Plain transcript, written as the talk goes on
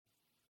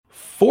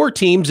Four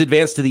teams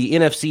advanced to the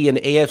NFC and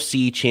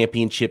AFC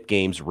championship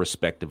games,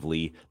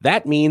 respectively.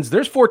 That means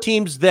there's four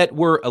teams that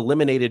were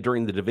eliminated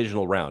during the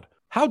divisional round.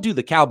 How do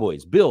the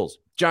Cowboys, Bills,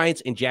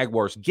 Giants, and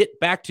Jaguars get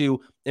back to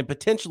and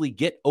potentially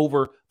get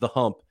over the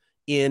hump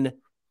in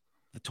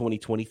the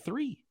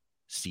 2023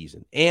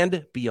 season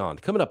and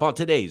beyond? Coming up on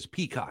today's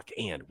Peacock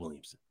and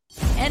Williamson.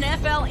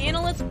 NFL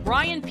analyst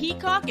Brian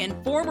Peacock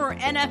and former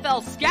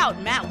NFL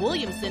scout Matt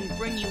Williamson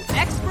bring you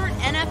expert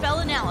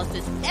NFL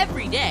analysis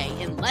every day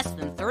in less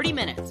than 30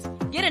 minutes.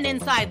 Get an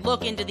inside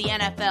look into the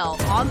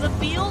NFL on the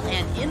field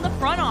and in the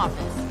front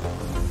office.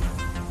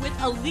 With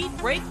elite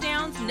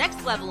breakdowns,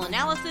 next-level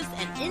analysis,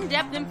 and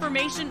in-depth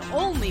information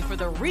only for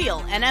the real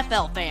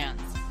NFL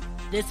fans.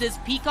 This is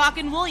Peacock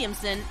and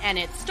Williamson, and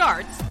it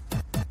starts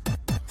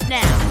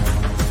now.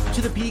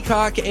 To the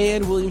Peacock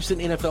and Williamson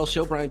NFL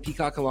show. Brian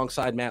Peacock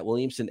alongside Matt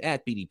Williamson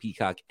at BD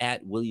Peacock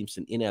at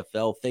Williamson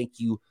NFL. Thank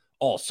you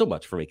all so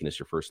much for making us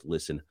your first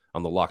listen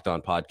on the Locked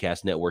On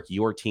Podcast Network,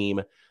 your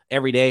team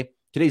every day.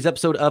 Today's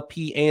episode of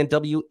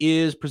P&W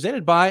is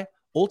presented by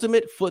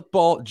Ultimate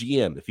Football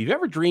GM. If you've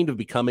ever dreamed of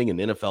becoming an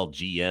NFL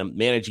GM,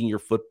 managing your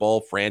football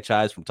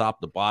franchise from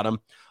top to bottom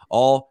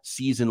all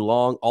season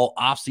long, all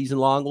off season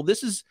long, well,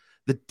 this is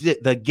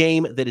the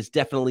game that is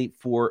definitely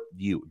for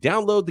you.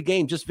 Download the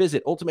game. Just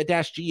visit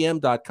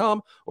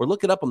ultimate-gm.com or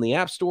look it up on the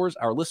app stores.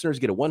 Our listeners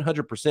get a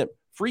 100%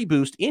 free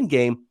boost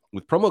in-game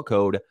with promo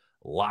code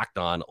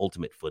LOCKEDON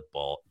Ultimate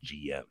Football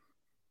GM.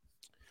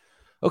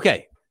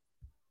 Okay.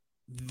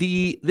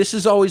 This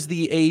is always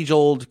the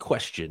age-old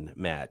question,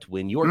 Matt.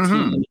 When your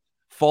team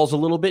falls a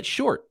little bit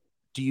short,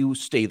 do you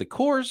stay the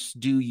course?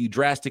 Do you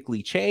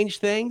drastically change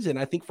things? And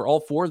I think for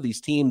all four of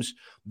these teams,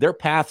 their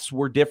paths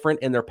were different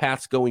and their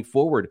paths going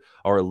forward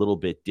are a little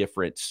bit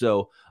different.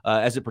 So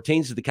as it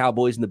pertains to the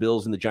Cowboys and the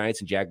Bills and the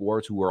Giants and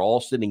Jaguars, who are all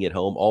sitting at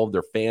home, all of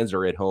their fans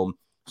are at home,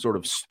 sort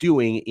of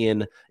stewing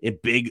in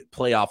big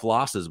playoff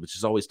losses, which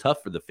is always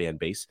tough for the fan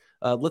base.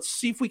 Let's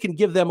see if we can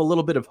give them a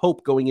little bit of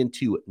hope going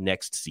into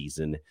next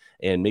season,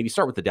 and maybe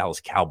start with the Dallas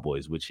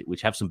Cowboys,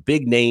 which have some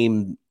big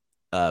name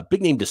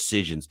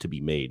decisions to be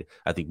made,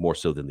 I think more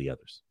so than the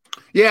others.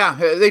 Yeah,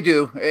 they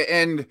do.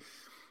 And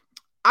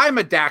I'm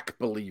a Dak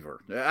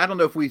believer. I don't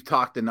know if we've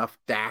talked enough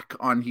Dak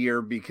on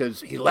here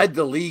because he led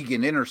the league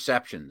in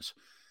interceptions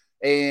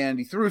and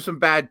he threw some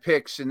bad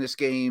picks in this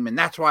game, and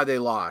that's why they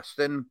lost.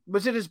 And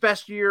was it his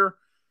best year?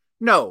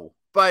 No,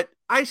 but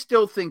I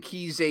still think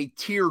he's a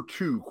tier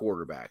 2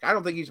 quarterback. I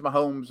don't think he's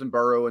Mahomes and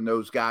Burrow and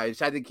those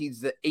guys. I think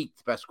he's the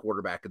 8th best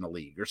quarterback in the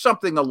league or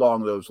something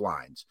along those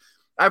lines.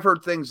 I've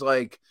heard things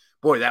like,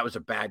 boy, that was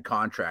a bad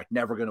contract.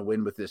 Never going to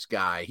win with this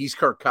guy. He's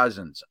Kirk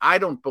Cousins. I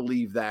don't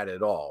believe that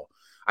at all.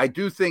 I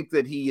do think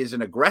that he is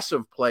an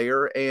aggressive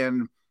player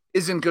and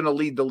isn't going to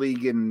lead the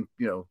league in,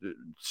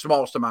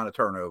 smallest amount of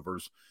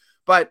turnovers.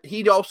 But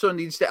he also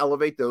needs to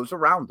elevate those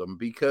around him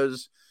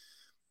because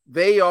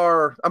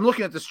I'm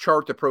looking at this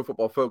chart that Pro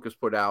Football Focus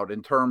put out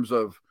in terms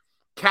of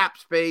cap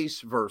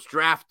space versus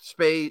draft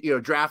space,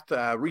 draft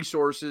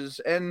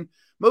resources. And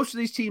most of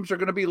these teams are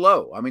going to be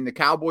low. I mean, the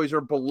Cowboys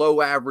are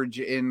below average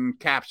in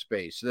cap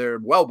space. They're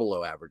well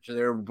below average.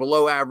 They're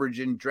below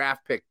average in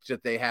draft picks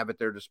that they have at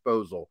their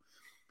disposal.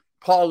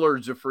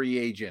 Pollard's a free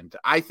agent.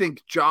 I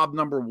think job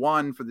number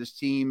one for this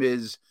team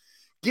is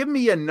give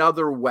me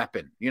another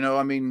weapon.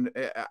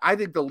 I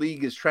think the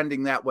league is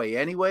trending that way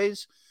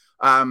anyways.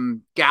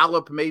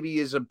 Gallup maybe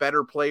is a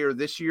better player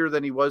this year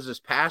than he was this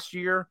past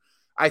year.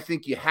 I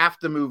think you have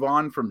to move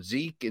on from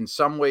Zeke in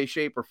some way,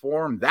 shape, or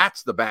form.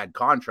 That's the bad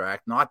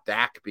contract, not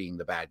Dak being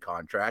the bad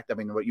contract. I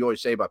mean, what you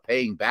always say about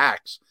paying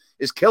backs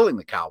is killing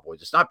the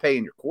Cowboys. It's not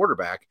paying your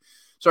quarterback.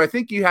 So I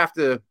think you have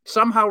to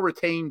somehow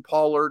retain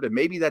Pollard, and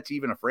maybe that's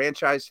even a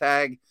franchise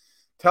tag.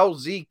 Tell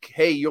Zeke,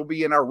 hey, you'll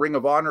be in our Ring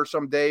of Honor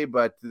someday,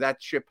 but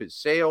that ship has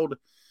sailed.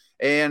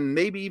 And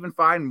maybe even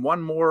find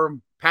one more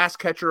pass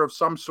catcher of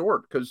some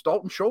sort because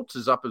Dalton Schultz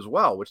is up as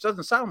well, which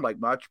doesn't sound like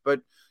much,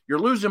 but you're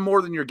losing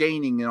more than you're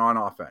gaining on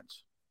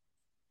offense.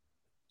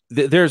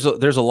 There's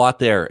a lot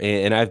there,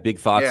 and I have big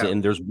thoughts. Yeah.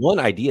 And there's one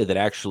idea that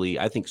actually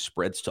I think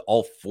spreads to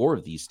all four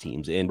of these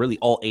teams, and really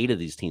all 8 of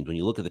these teams. When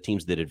you look at the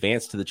teams that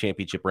advanced to the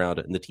championship round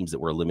and the teams that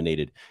were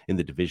eliminated in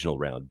the divisional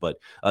round, but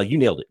you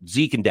nailed it.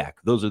 Zeke and Dak.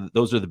 Those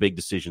are the big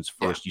decisions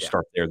first. You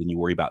start there, then you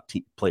worry about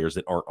players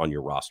that aren't on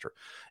your roster.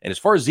 And as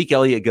far as Zeke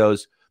Elliott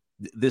goes,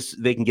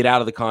 they can get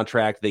out of the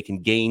contract. They can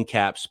gain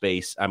cap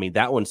space. I mean,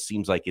 that one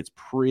seems like it's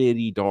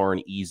pretty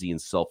darn easy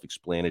and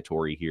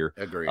self-explanatory here.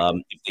 Agreed.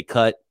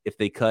 If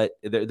they cut,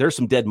 there's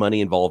some dead money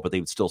involved, but they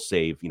would still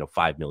save,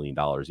 $5 million,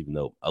 even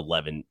though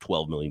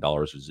 $12 million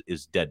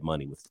is dead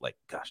money with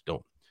gosh,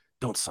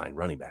 don't sign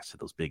running backs to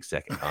those big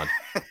second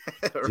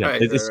contracts.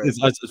 Right.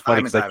 It's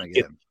funny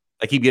because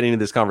I keep getting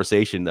into this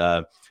conversation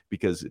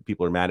because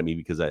people are mad at me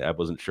because I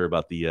wasn't sure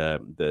about the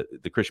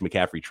Christian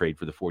McCaffrey trade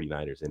for the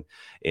 49ers.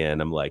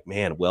 And I'm like,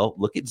 man, well,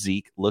 look at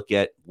Zeke, look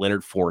at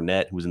Leonard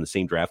Fournette, who was in the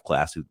same draft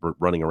class, who's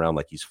running around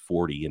like he's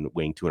 40 and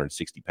weighing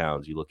 260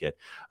 pounds. You look at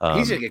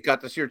he's going to get cut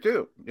this year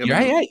too. You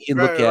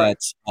look at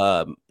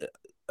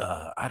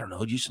I don't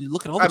know. You should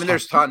look at all.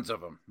 There's tons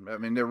of them. I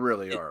mean, there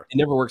really are. It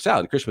never works out.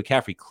 And Chris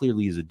McCaffrey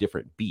clearly is a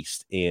different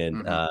beast,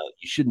 and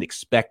you shouldn't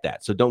expect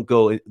that. So don't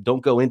go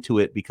into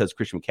it because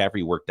Christian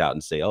McCaffrey worked out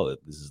and say, "Oh,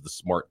 this is the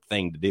smart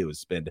thing to do is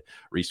spend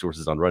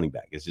resources on running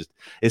back." It's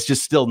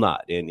just still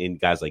not. And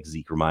guys like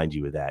Zeke remind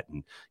you of that.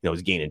 And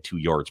he's gaining 2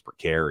 yards per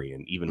carry.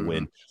 And even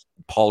when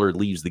Pollard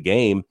leaves the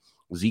game,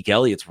 Zeke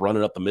Elliott's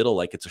running up the middle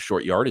like it's a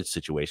short yardage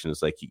situation.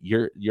 It's like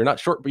you're not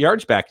short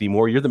yardage back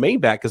anymore. You're the main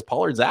back because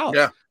Pollard's out.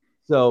 Yeah.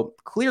 So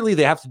clearly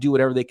they have to do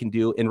whatever they can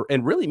do.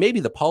 And really maybe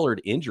the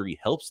Pollard injury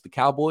helps the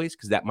Cowboys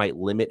because that might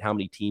limit how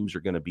many teams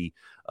are going to be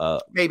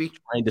maybe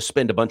trying to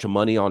spend a bunch of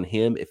money on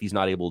him if he's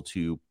not able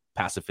to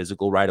pass a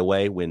physical right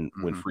away when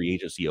free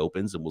agency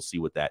opens. And we'll see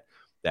what that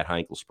high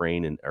ankle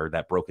sprain it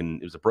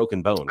was a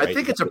broken bone. Right? I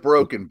think it's a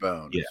broken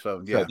bone. Yeah.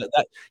 So yeah,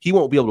 he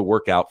won't be able to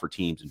work out for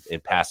teams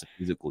and pass a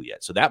physical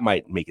yet. So that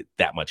might make it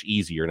that much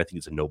easier. And I think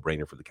it's a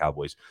no-brainer for the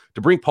Cowboys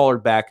to bring Pollard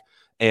back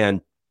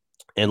and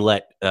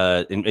let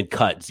and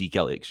cut Zeke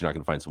Elliott because you're not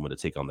going to find someone to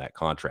take on that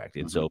contract.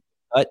 And so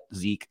cut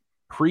Zeke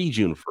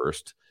pre-June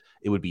 1st.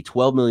 It would be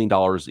 $12 million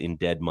in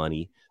dead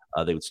money.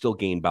 They would still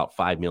gain about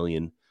 $5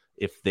 million.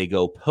 If they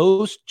go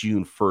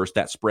post-June 1st,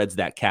 that spreads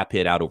that cap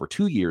hit out over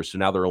 2 years. So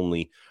now they're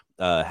only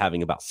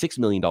having about $6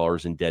 million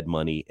in dead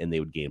money, and they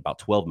would gain about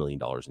 $12 million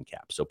in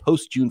cap. So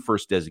post-June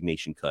 1st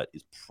designation cut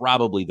is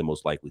probably the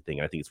most likely thing.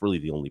 And I think it's really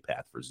the only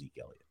path for Zeke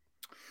Elliott.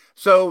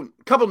 So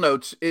a couple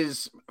notes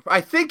is I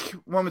think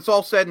when it's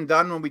all said and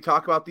done, when we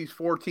talk about these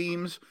 4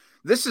 teams,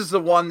 this is the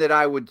one that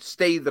I would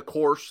stay the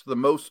course the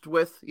most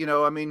with.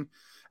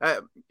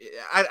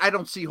 I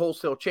don't see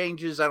wholesale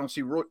changes. I don't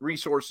see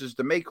resources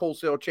to make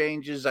wholesale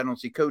changes. I don't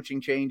see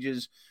coaching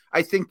changes.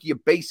 I think you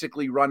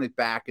basically run it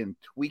back and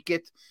tweak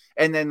it.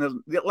 And then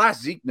the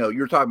last Zeke note,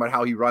 you're talking about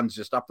how he runs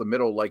just up the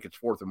middle like it's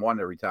 4th and 1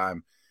 every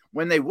time.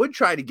 When they would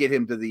try to get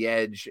him to the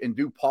edge and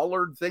do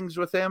Pollard things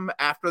with him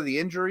after the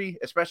injury,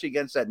 especially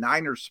against that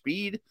Niners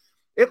speed,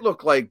 it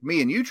looked like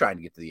me and you trying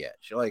to get to the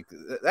edge. Like,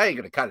 that ain't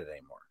going to cut it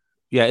anymore.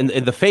 Yeah, and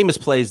the famous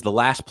play is the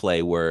last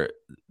play where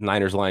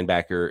Niners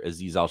linebacker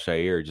Azeez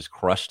Al-Shaair just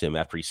crushed him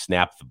after he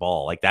snapped the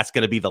ball. Like, that's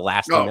going to be the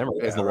last thing ever.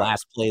 It was the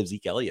last play of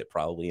Zeke Elliott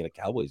probably in a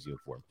Cowboys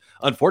uniform.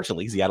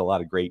 Unfortunately, because he had a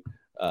lot of great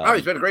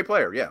he's been a great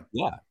player, yeah.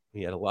 Yeah,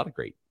 he had a lot of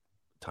great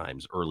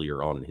times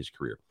earlier on in his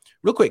career.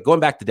 Real quick,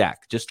 going back to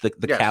Dak, just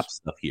the cap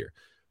stuff here.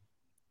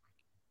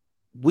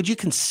 Would you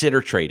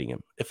consider trading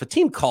him? If a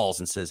team calls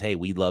and says, hey,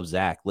 we love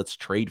Zach, let's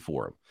trade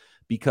for him.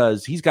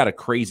 Because he's got a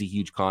crazy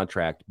huge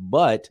contract,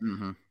 but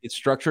it's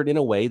structured in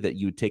a way that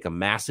you would take a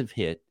massive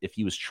hit. If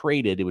he was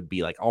traded, it would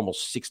be like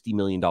almost $60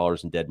 million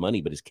in dead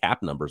money, but his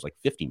cap number is like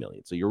 $50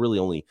 million. So you're really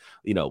only,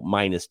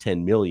 minus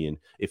 $10 million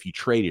if you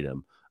traded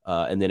him.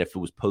 And then if it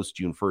was post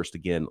June 1st,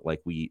 again,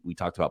 like we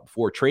talked about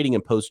before, trading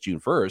him post June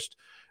 1st,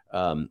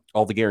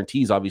 all the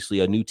guarantees, obviously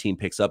a new team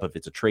picks up if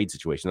it's a trade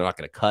situation. They're not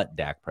going to cut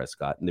Dak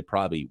Prescott, and they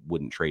probably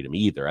wouldn't trade him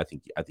either. I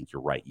think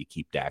you're right. You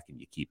keep Dak and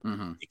you keep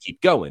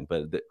going.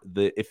 But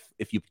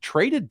if you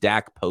traded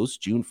Dak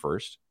post June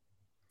 1st,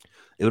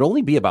 it would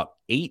only be about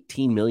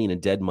 $18 million in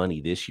dead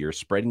money this year,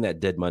 spreading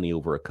that dead money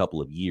over a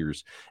couple of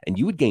years, and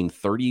you would gain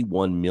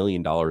 $31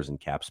 million in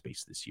cap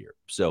space this year.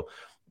 So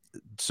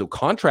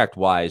contract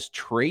wise,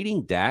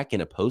 trading Dak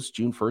in a post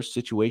June 1st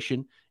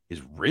situation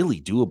is really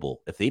doable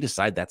if they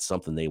decide that's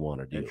something they want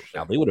to do.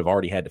 Now, they would have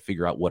already had to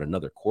figure out what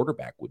another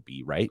quarterback would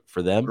be, right,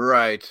 for them?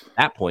 Right. At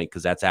that point,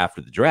 because that's after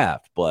the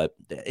draft. But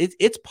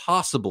it's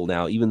possible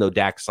now, even though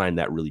Dak signed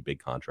that really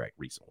big contract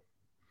recently.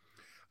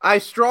 I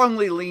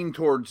strongly lean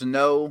towards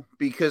no,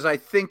 because I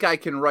think I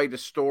can write a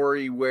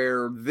story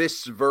where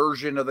this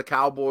version of the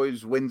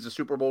Cowboys wins the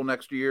Super Bowl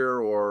next year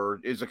or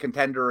is a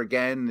contender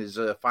again, is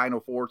a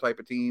Final Four type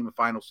of team, a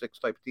Final Six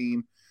type of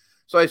team.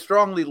 So I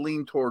strongly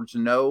lean towards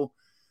no.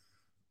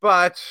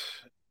 But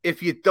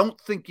if you don't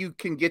think you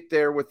can get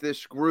there with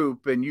this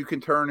group and you can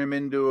turn him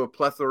into a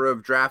plethora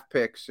of draft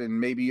picks and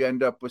maybe you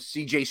end up with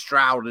CJ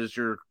Stroud as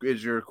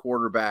your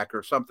quarterback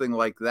or something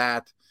like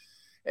that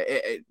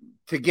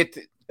to get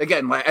to,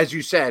 again, as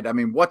you said, I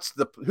mean,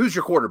 who's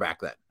your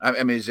quarterback then?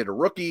 I mean, is it a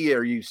rookie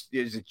or is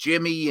it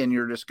Jimmy and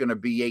you're just going to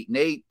be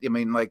 8-8? I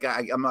mean, like,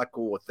 I'm not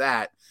cool with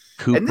that.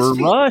 Cooper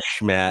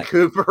Rush, Matt.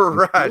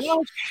 Cooper Rush.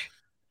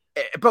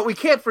 But we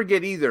can't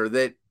forget either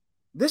that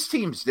this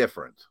team's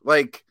different.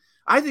 Like,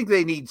 I think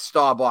they need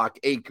Staubach,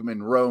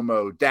 Aikman,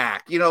 Romo,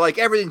 Dak. Like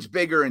everything's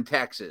bigger in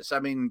Texas. I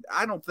mean,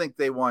 I don't think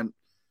they want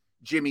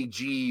Jimmy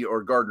G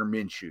or Gardner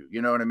Minshew.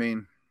 You know what I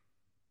mean?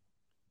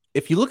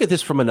 If you look at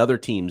this from another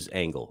team's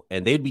angle,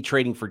 and they'd be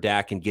trading for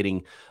Dak and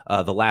getting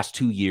the last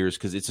 2 years,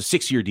 because it's a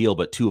 6-year deal,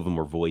 but 2 of them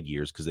were void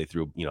years because they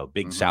threw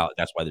big salary.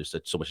 That's why there's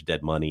so much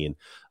dead money,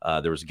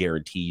 and there was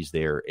guarantees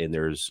there, and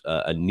there's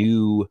a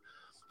new.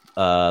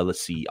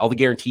 Let's see, all the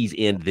guarantees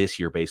end this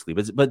year basically,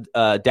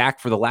 but Dak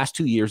for the last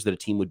 2 years that a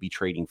team would be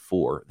trading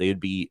for, they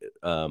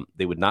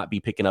would not be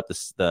picking up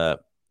the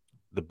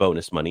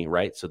bonus money,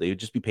 right? So they would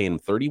just be paying him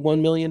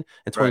 $31 million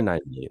and $29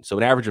 million. So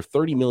an average of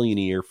 $30 million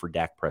a year for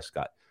Dak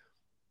Prescott.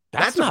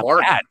 That's not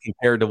bad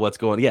compared to what's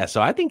going on. Yeah,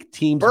 so I think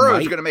teams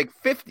Burrow's going to make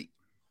 50.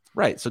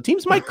 Right. So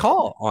teams might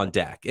call on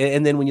Dak.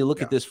 And then when you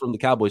look at this from the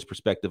Cowboys'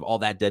 perspective, all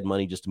that dead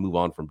money just to move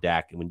on from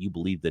Dak, and when you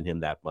believed in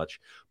him that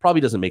much,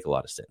 probably doesn't make a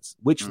lot of sense,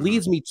 which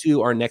leads me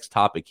to our next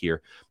topic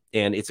here.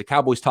 And it's a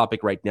Cowboys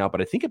topic right now,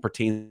 but I think it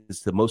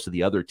pertains to most of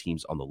the other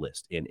teams on the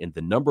list. And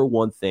the number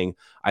one thing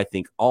I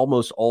think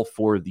almost all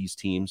four of these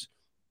teams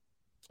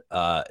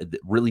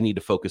really need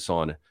to focus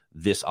on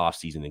this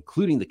offseason,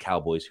 including the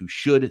Cowboys, who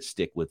should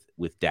stick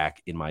with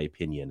Dak, in my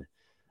opinion,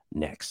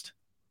 next.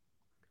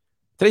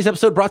 Today's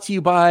episode brought to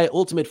you by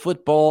Ultimate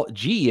Football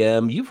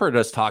GM. You've heard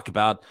us talk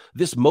about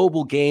this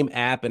mobile game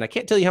app, and I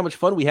can't tell you how much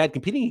fun we had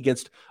competing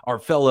against our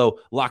fellow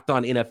Locked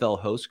On NFL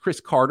host, Chris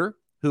Carter,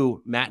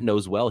 who Matt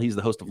knows well. He's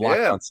the host of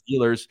Locked On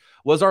Steelers,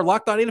 was our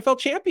Locked On NFL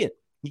champion.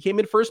 He came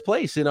in first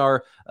place in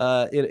our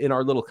in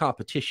our little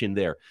competition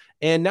there.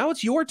 And now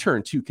it's your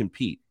turn to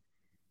compete.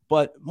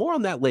 But more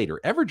on that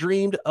later. Ever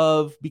dreamed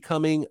of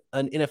becoming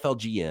an NFL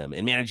GM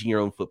and managing your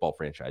own football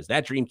franchise?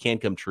 That dream can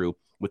come true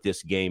with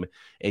this game,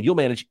 and you'll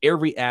manage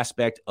every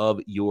aspect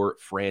of your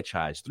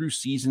franchise through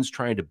seasons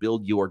trying to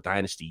build your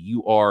dynasty.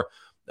 You are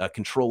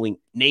controlling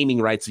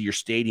naming rights of your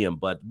stadium,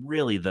 but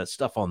really the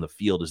stuff on the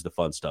field is the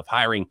fun stuff.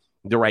 Hiring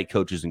the right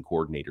coaches and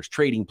coordinators,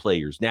 trading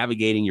players,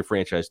 navigating your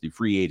franchise through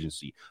free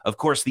agency, of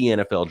course, the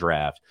NFL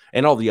draft,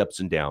 and all the ups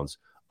and downs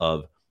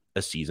of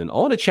a season,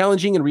 all in a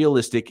challenging and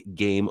realistic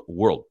game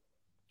world.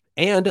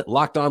 And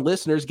Locked On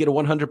listeners get a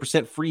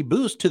 100% free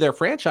boost to their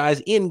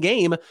franchise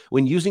in-game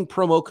when using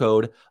promo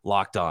code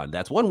Locked On.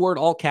 That's one word,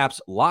 all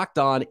caps, Locked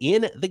On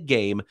in the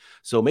game.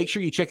 So make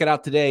sure you check it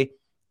out today.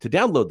 To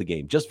download the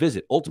game, just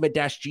visit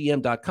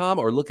ultimate-gm.com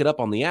or look it up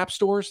on the app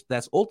stores.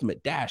 That's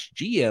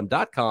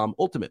ultimate-gm.com,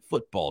 Ultimate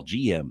Football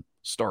GM.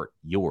 Start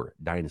your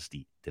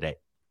dynasty today.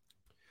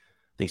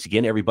 Thanks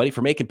again, everybody,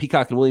 for making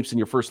Peacock and Williamson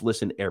your first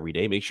listen every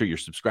day. Make sure you're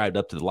subscribed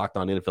up to the Locked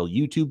On NFL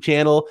YouTube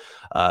channel.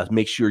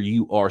 Make sure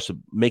you are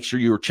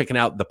checking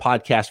out the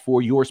podcast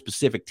for your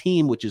specific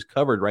team, which is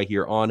covered right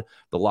here on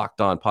the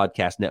Locked On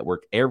Podcast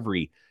Network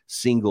every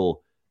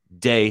single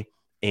day.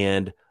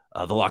 And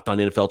the Locked On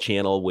NFL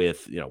channel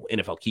with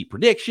NFL key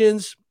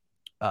predictions,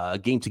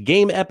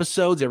 game-to-game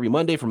episodes every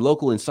Monday from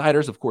local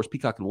insiders. Of course,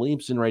 Peacock and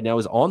Williamson right now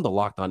is on the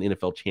Locked On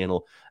NFL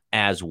channel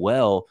as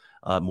well.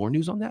 More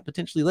news on that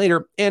potentially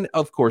later. And,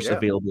 of course,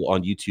 available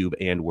on YouTube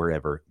and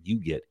wherever you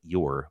get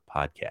your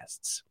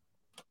podcasts.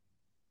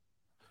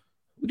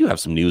 We do have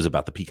some news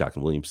about the Peacock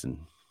and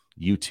Williamson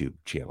YouTube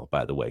channel,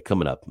 by the way,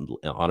 coming up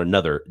on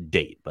another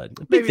date. But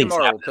maybe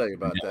tomorrow will tell you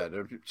about that.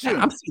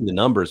 I'm seeing the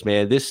numbers,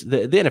 man. The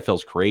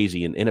NFL's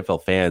crazy, and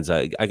NFL fans,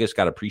 I guess,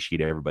 got to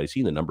appreciate everybody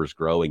seeing the numbers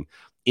growing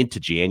into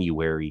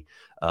January.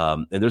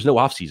 And there's no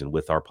off season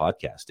with our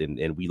podcast,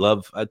 and we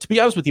love. To be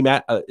honest with you,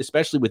 Matt,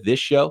 especially with this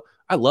show,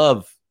 I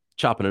love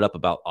chopping it up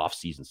about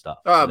off-season stuff.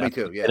 Oh, me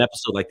too. Yeah, an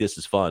episode like this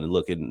is fun. And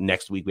look,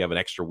 next week we have an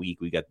extra week.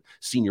 We got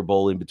Senior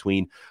Bowl in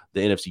between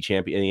the NFC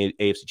champion and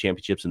the AFC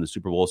championships and the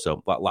Super Bowl.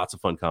 So lots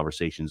of fun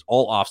conversations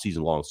all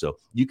off-season long. So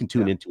you can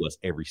tune into us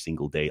every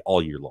single day,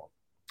 all year long.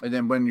 And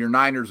then when your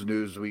Niners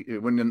lose, we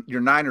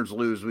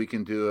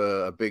can do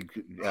a big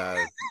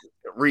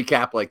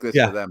recap like this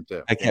for them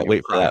too. I can't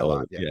wait for that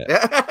one.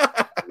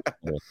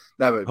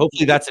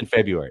 Hopefully that's in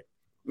February.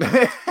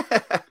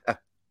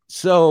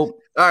 So,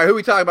 all right, who are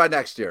we talking about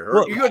next year?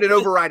 Well, you got an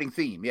overriding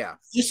theme,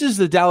 This is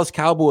the Dallas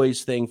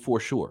Cowboys thing for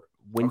sure.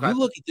 When you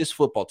look at this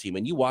football team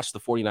and you watch the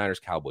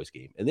 49ers-Cowboys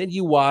game, and then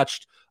you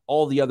watched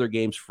all the other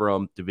games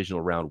from divisional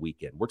round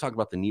weekend, we're talking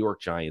about the New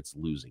York Giants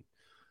losing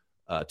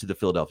to the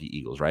Philadelphia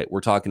Eagles, right?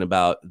 We're talking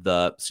about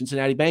the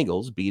Cincinnati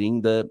Bengals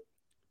beating the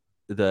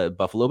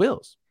Buffalo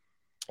Bills.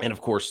 And, of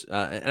course,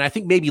 and I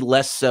think maybe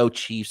less so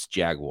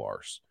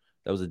Chiefs-Jaguars.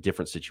 That was a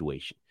different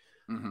situation.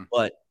 Mm-hmm.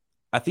 But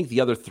I think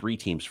the other three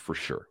teams for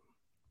sure.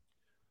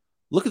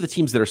 Look at the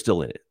teams that are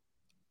still in it.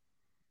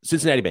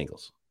 Cincinnati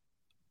Bengals,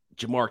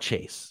 Jamar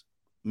Chase,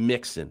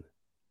 Mixon,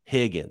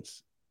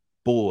 Higgins,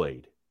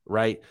 Boyd,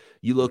 right?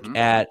 You look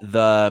at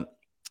the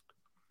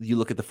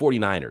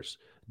 49ers,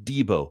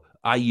 Debo,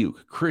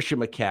 Ayuk, Christian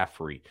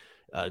McCaffrey,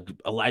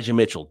 Elijah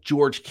Mitchell,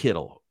 George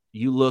Kittle.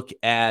 You look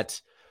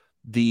at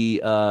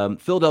the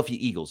Philadelphia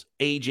Eagles,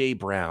 A.J.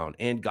 Brown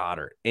and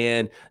Goddard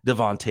and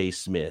Devontae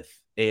Smith.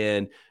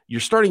 And you're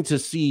starting to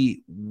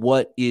see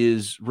what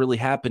is really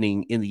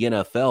happening in the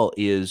NFL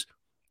is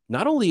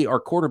not only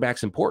are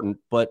quarterbacks important,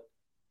 but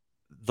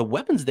the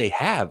weapons they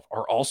have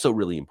are also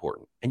really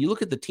important. And you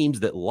look at the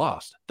teams that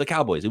lost, the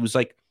Cowboys, it was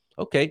like,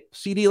 okay,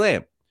 CeeDee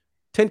Lamb,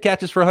 10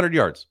 catches for 100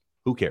 yards.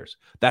 Who cares?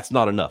 That's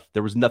not enough.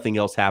 There was nothing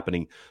else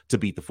happening to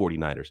beat the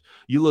 49ers.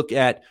 You look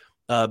at,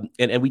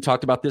 and we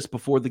talked about this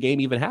before the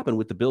game even happened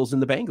with the Bills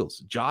and the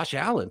Bengals, Josh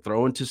Allen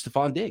throwing to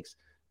Stephon Diggs.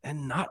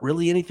 And not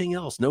really anything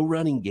else. No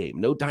running game,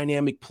 no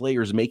dynamic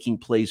players making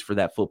plays for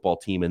that football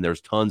team. And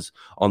there's tons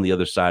on the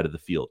other side of the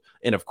field.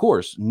 And of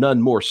course, none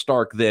more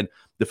stark than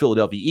the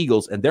Philadelphia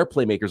Eagles and their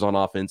playmakers on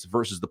offense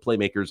versus the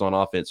playmakers on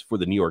offense for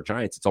the New York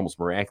Giants. It's almost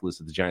miraculous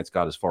that the Giants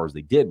got as far as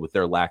they did with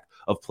their lack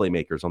of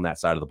playmakers on that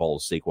side of the ball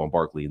of Saquon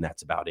Barkley. And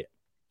that's about it.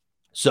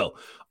 So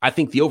I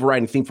think the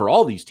overriding theme for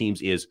all these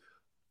teams is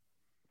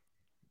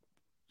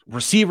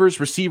receivers,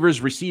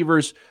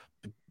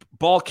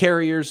 ball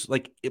carriers,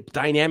 like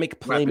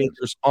dynamic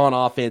playmakers on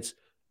offense,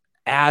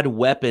 add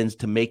weapons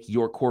to make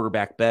your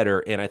quarterback better.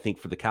 And I think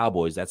for the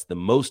Cowboys, that's the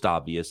most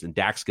obvious. And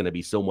Dak's going to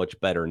be so much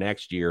better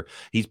next year.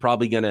 He's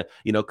probably going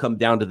to, come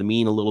down to the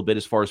mean a little bit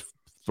as far as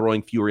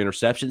throwing fewer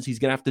interceptions. He's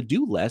going to have to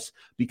do less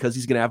because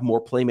he's going to have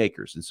more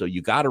playmakers. And so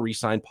you got to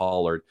re-sign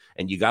Pollard,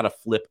 and you got to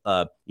flip,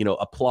 a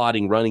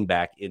plodding running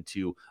back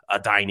into a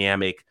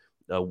dynamic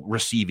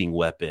receiving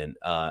weapon.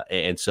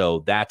 And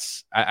so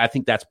I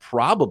think that's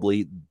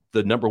probably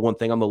the number one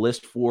thing on the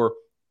list for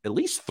at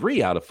least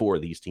 3 out of 4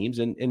 of these teams,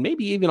 and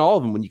maybe even all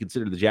of them when you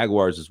consider the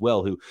Jaguars as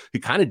well, who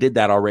kind of did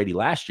that already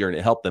last year, and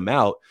it helped them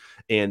out.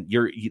 And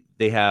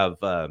they have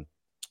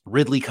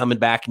Ridley coming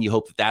back, and you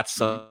hope that's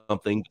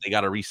something. They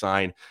got to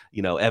re-sign,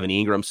 Evan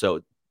Ingram.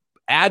 So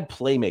add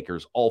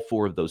playmakers, all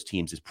 4 of those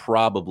teams is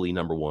probably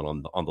number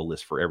one on the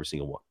list for every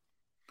single one.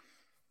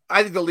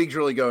 I think the league's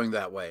really going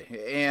that way.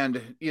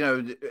 And,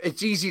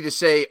 it's easy to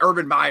say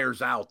Urban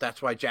Meyer's out.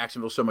 That's why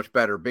Jacksonville's so much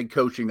better. Big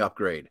coaching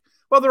upgrade.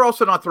 Well, they're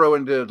also not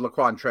throwing to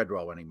Laquan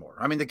Treadwell anymore.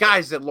 I mean, the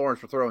guys that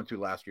Lawrence were throwing to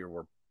last year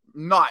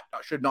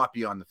should not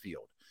be on the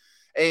field.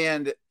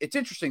 And it's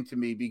interesting to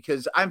me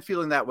because I'm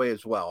feeling that way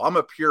as well. I'm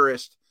a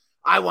purist.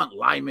 I want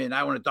linemen.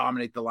 I want to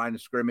dominate the line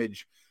of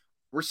scrimmage.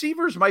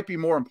 Receivers might be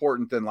more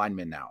important than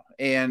linemen now.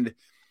 And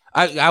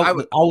I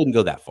wouldn't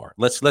go that far.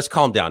 Let's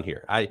calm down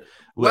here.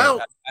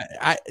 But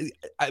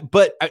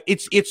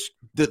it's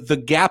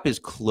the gap is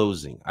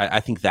closing. I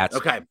think that's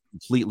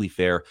completely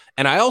fair.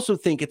 And I also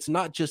think it's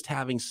not just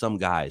having some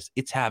guys;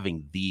 it's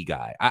having the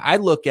guy. I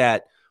look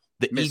at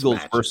the Eagles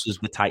versus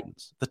the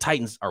Titans. The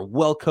Titans are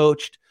well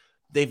coached.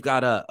 They've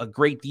got a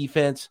great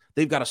defense.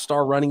 They've got a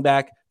star running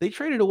back. They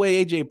traded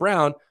away AJ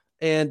Brown,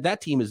 and that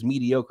team is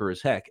mediocre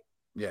as heck.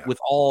 Yeah. With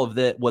all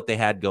of what they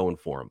had going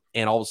for them.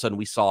 And all of a sudden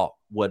we saw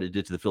what it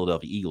did to the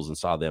Philadelphia Eagles and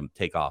saw them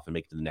take off and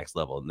make it to the next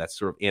level. And that's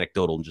sort of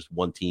anecdotal and just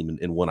one team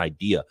and one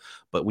idea.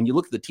 But when you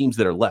look at the teams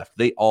that are left,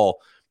 they all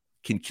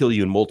can kill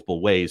you in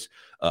multiple ways.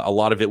 A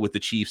lot of it with the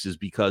Chiefs is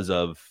because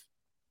of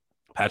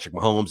Patrick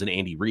Mahomes and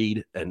Andy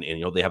Reid. And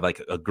they have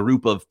like a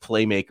group of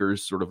playmakers,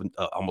 sort of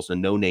almost a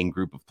no-name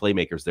group of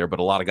playmakers there, but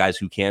a lot of guys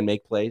who can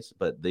make plays.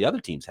 But the other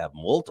teams have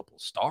multiple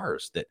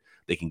stars that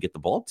they can get the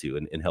ball to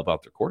and help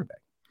out their quarterback.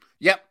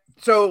 Yep.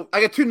 So I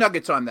got 2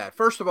 nuggets on that.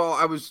 First of all,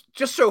 I was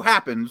just so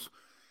happens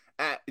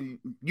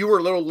you were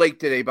a little late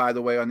today, by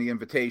the way, on the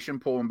invitation,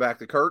 pulling back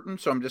the curtain.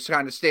 So I'm just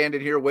kind of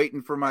standing here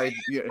waiting for my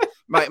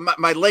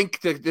my link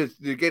to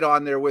get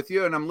on there with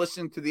you. And I'm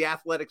listening to the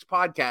Athletics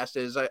podcast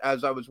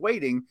as I was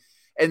waiting,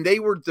 and they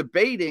were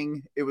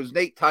debating. It was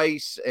Nate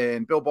Tice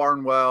and Bill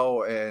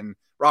Barnwell and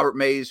Robert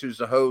Mays, who's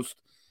the host.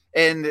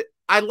 And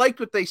I liked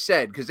what they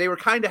said because they were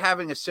kind of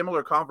having a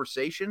similar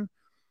conversation.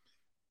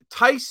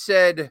 Tice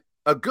said,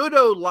 a good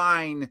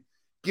O-line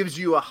gives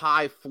you a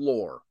high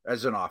floor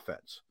as an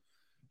offense.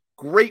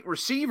 Great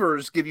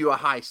receivers give you a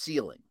high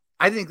ceiling.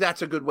 I think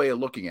that's a good way of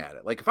looking at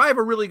it. Like if I have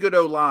a really good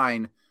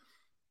O-line,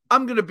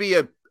 I'm going to be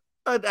an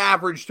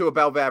average to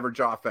above average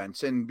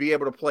offense and be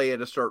able to play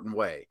it a certain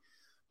way.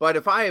 But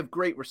if I have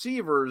great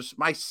receivers,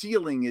 my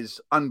ceiling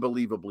is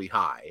unbelievably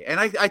high. And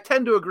I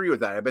tend to agree with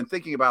that. I've been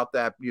thinking about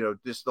that,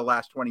 just the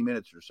last 20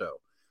 minutes or so.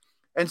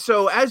 And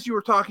so as you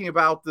were talking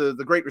about the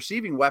great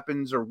receiving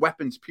weapons or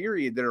weapons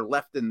period that are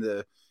left in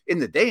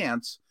the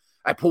dance,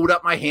 I pulled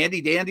up my handy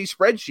dandy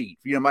spreadsheet,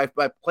 my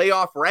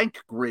playoff rank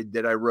grid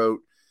that I wrote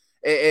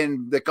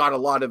and that got a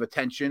lot of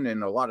attention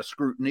and a lot of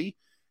scrutiny.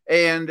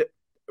 And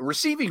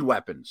receiving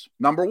weapons,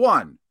 number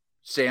 1,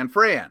 San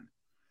Fran.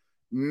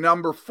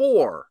 Number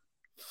 4,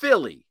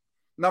 Philly.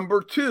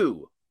 Number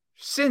 2,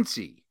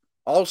 Cincy,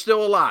 all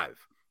still alive.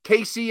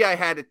 KC I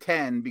had at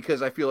 10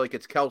 because I feel like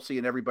it's Kelsey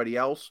and everybody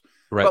else.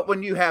 Right. But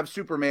when you have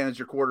Superman as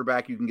your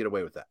quarterback, you can get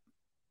away with that.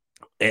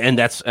 And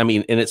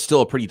and it's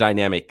still a pretty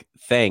dynamic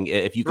thing.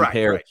 If you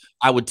compare,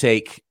 I would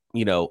take,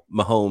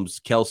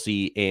 Mahomes,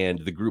 Kelsey, and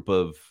the group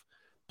of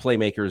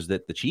playmakers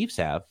that the Chiefs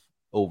have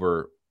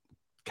over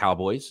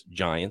Cowboys,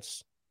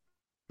 Giants,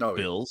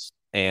 Bills,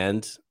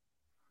 and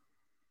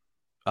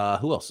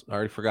who else? I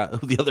already forgot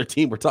who the other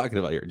team we're talking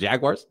about here.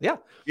 Jaguars? Yeah.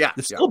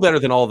 It's still better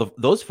than all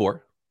those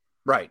 4.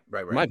 Right.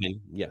 In my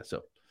opinion. Yeah,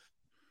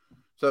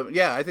 So,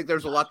 yeah, I think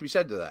there's a lot to be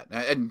said to that.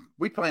 And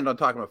we planned on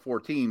talking about 4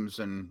 teams,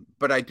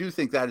 but I do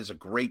think that is a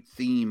great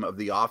theme of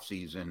the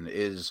offseason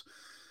is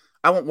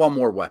I want one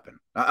more weapon.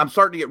 I'm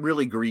starting to get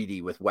really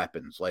greedy with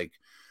weapons. Like,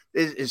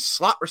 is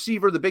slot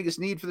receiver the biggest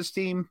need for this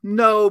team?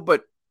 No,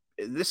 but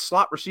this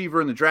slot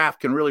receiver in the draft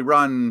can really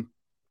run.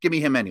 Give me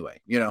him anyway,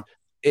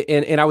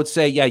 And I would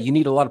say, yeah, you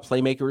need a lot of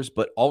playmakers,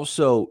 but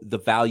also the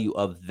value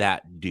of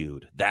that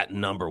dude, that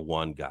number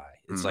 1 guy.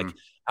 It's like,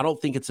 I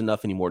don't think it's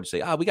enough anymore to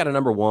say, we got a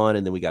number 1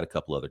 and then we got a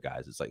couple other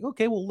guys. It's like,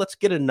 okay, well, let's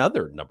get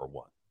another number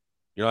 1.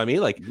 You know what I mean?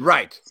 Like,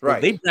 right.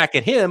 They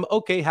bracket him.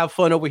 Okay, have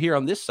fun over here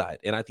on this side.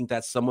 And I think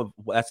that's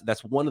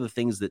that's one of the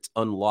things that's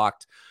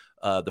unlocked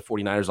the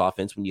 49ers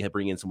offense when you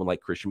bring in someone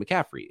like Christian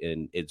McCaffrey.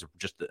 And it's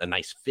just a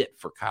nice fit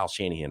for Kyle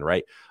Shanahan,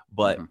 right?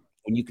 But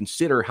when you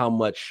consider how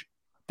much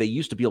they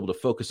used to be able to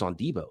focus on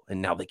Debo,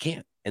 and now they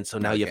can't. And so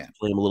now you have to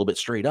play them a little bit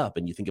straight up.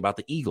 And you think about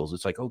the Eagles.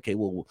 It's like, okay,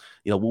 well,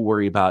 we'll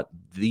worry about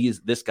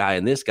this guy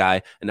and this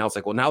guy. And now it's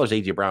like, well, now there's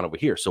A.J. Brown over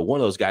here. So one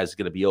of those guys is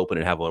going to be open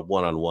and have a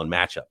one-on-one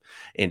matchup.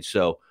 And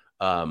so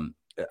and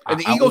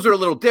the Eagles are a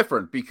little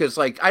different because,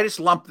 like, I just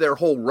lump their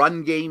whole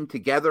run game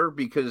together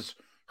because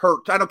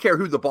Hurts, I don't care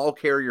who the ball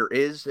carrier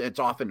is, it's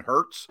often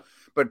Hurts.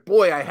 But,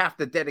 boy, I have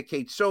to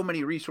dedicate so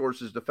many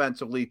resources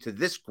defensively to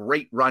this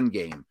great run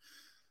game.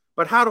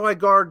 But how do I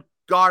guard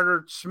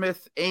Goddard,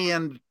 Smith,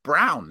 and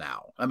Brown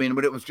now? I mean,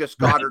 when it was just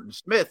Goddard and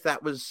Smith,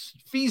 that was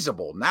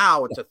feasible.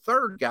 Now it's a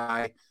third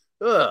guy.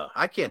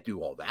 I can't do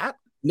all that.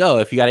 No,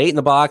 if you got 8 in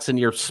the box and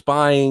you're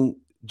spying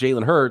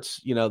Jalen Hurts,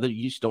 you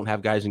just don't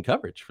have guys in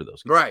coverage for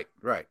those guys.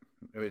 Right.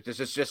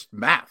 It's just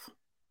math.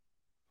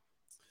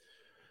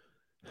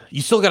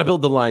 You still got to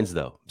build the lines,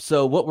 though.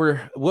 So what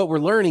we're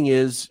learning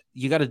is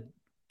you got to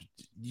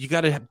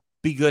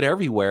be good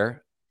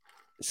everywhere.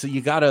 So you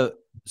got to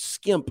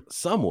skimp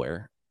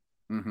somewhere.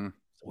 Mm-hmm.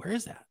 Where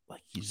is that?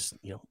 Like, you just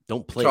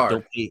don't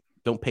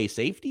pay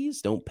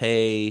safeties, don't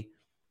pay.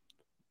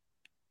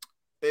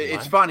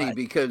 It's funny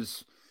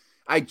because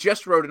I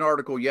just wrote an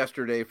article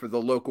yesterday for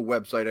the local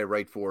website I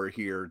write for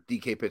here,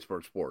 DK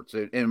Pittsburgh Sports,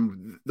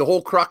 and the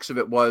whole crux of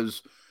it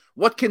was,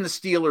 what can the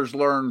Steelers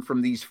learn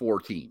from these 4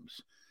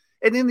 teams?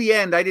 And in the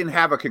end, I didn't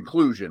have a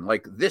conclusion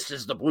like this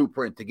is the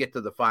blueprint to get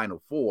to the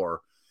Final Four,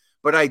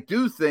 but I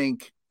do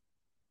think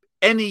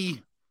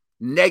any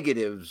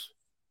negatives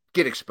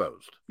get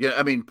exposed. Yeah,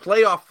 I mean,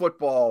 playoff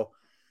football,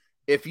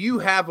 if you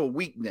have a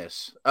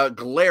weakness, a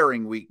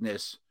glaring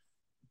weakness,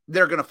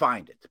 they're going to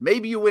find it.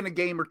 Maybe you win a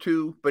game or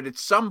two, but at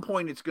some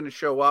point it's going to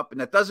show up. And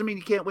that doesn't mean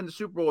you can't win the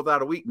Super Bowl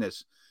without a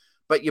weakness,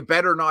 but you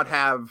better not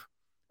have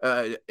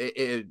a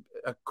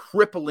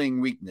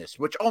crippling weakness,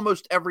 which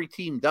almost every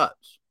team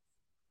does.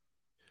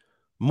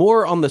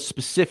 More on the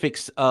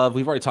specifics of,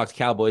 we've already talked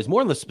Cowboys,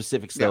 more on the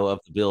specifics, though, of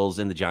the Bills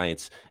and the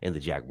Giants and the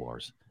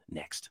Jaguars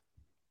next.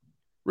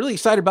 Really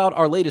excited about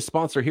our latest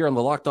sponsor here on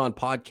the Locked On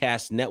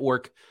Podcast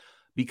Network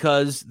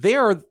because they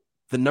are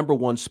the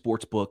 #1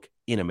 sports book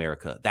in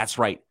America. That's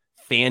right.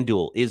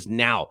 FanDuel is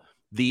now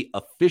the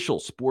official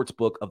sports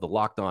book of the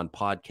Locked On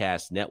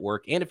Podcast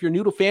Network. And if you're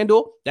new to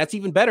FanDuel, that's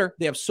even better.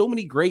 They have so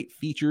many great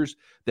features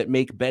that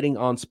make betting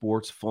on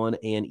sports fun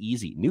and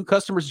easy. New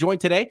customers join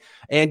today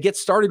and get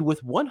started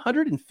with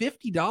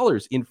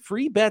 $150 in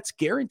free bets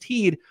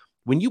guaranteed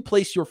when you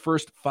place your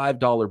first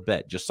 $5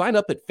 bet. Just sign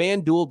up at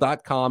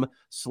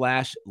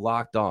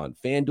FanDuel.com/lockedon.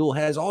 FanDuel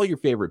has all your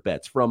favorite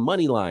bets from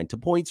money line to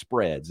point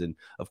spreads. And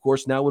of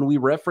course, now when we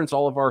reference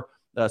all of our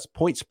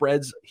point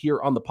spreads here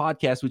on the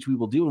podcast, which we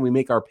will do when we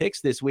make our picks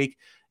this week,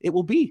 it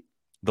will be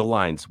the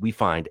lines we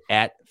find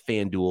at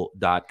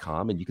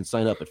FanDuel.com. And you can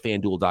sign up at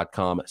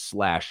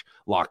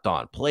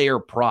FanDuel.com/lockedon. Player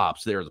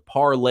props. There's a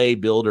parlay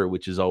builder,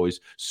 which is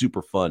always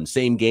super fun.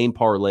 Same game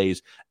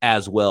parlays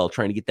as well,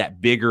 trying to get that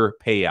bigger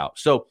payout.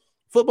 So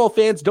football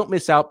fans, don't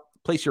miss out.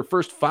 Place your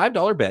first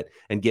 $5 bet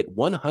and get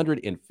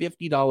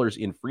 $150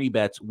 in free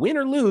bets, win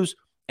or lose,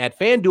 at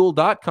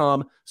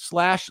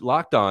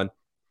FanDuel.com/lockedon.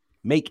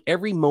 Make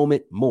every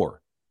moment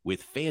more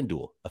with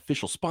FanDuel,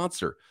 official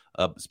sponsor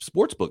of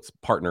Sportsbooks,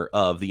 partner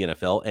of the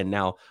NFL, and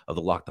now of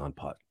the Locked On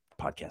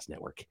Podcast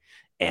Network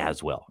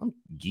as well. I'm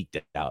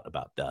geeked out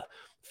about the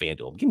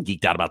FanDuel. I'm getting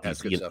geeked out about these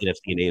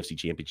NFC and AFC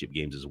championship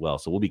games as well.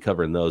 So we'll be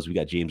covering those. We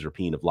got James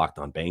Rapien of Locked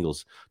On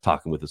Bengals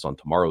talking with us on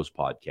tomorrow's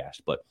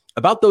podcast. But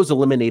about those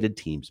eliminated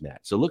teams, Matt.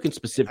 So looking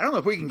specifically, I don't know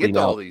if we can get to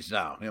all these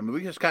now. I mean,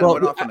 we just kind of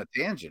went off on a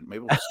tangent. Maybe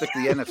we'll stick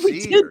to the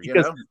NFC.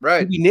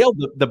 Right? We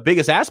nailed the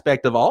biggest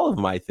aspect of all of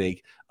them, I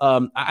think.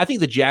 I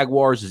think the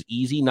Jaguars is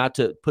easy, not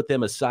to put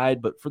them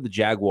aside, but for the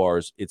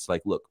Jaguars, it's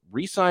like, look,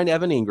 re-sign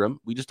Evan Ingram.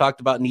 We just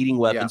talked about needing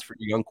weapons for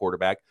your young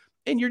quarterback,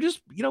 and you're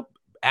just,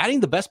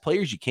 adding the best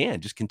players you can.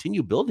 Just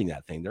continue building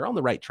that thing. They're on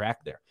the right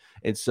track there.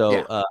 And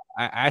so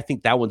I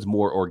think that one's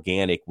more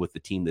organic with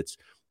the team that's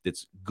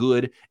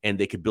good, and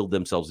they could build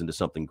themselves into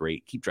something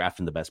great. Keep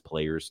drafting the best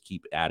players,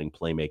 keep adding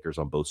playmakers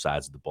on both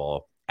sides of the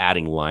ball,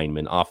 adding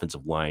linemen,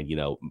 offensive line,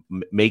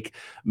 make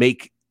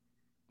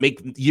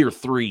year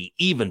 3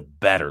 even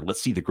better.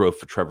 Let's see the growth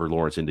for Trevor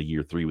Lawrence into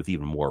year 3 with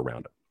even more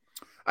around him.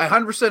 I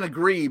 100%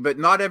 agree, but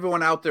not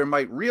everyone out there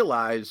might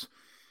realize,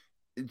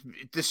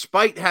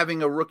 despite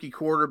having a rookie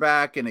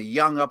quarterback and a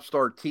young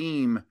upstart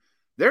team,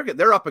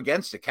 they're up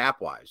against it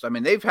cap-wise. I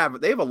mean, they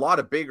have a lot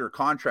of bigger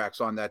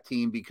contracts on that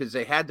team because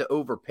they had to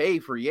overpay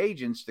free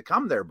agents to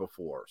come there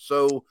before.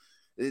 So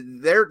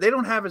they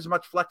don't have as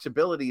much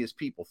flexibility as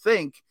people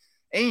think.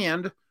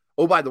 And,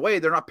 oh, by the way,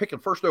 they're not picking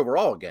first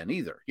overall again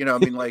either. When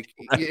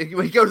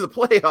you go to the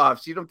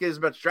playoffs, you don't get as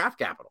much draft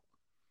capital.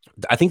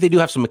 I think they do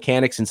have some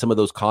mechanics in some of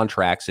those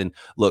contracts. And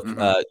look,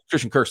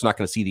 Christian Kirk's not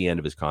going to see the end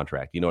of his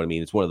contract. You know what I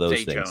mean? It's one of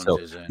those things. So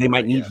they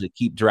might need to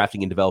keep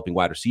drafting and developing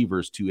wide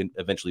receivers to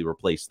eventually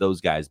replace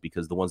those guys,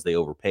 because the ones they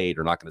overpaid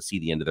are not going to see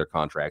the end of their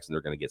contracts, and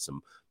they're going to get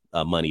some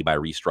money by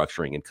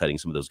restructuring and cutting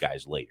some of those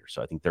guys later.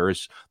 So I think there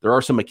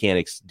are some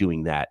mechanics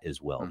doing that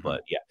as well.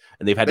 But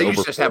and they've had to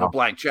just have a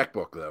blank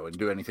checkbook though and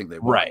do anything they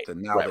want. Right.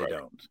 And now they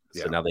don't.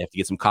 So now they have to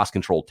get some cost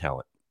control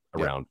talent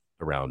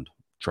around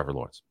Trevor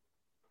Lawrence.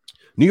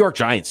 New York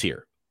Giants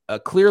here.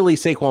 Clearly,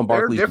 Saquon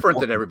Barkley. They're different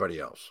than everybody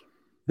else.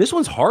 This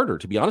one's harder,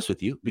 to be honest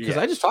with you, because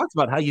I just talked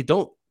about how you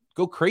don't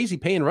go crazy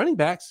paying running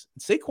backs.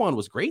 Saquon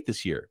was great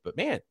this year, but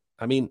man,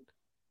 I mean,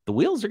 the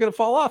wheels are going to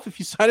fall off if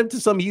you sign him to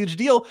some huge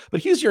deal.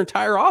 But here's your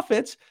entire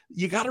offense.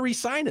 You got to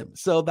re-sign him.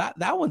 So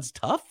that one's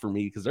tough for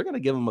me because they're going to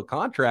give him a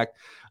contract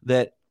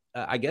that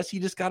I guess he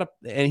just got to,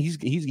 and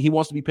he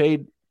wants to be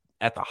paid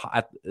at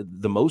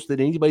the most that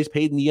anybody's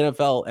paid in the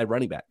NFL at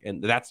running back,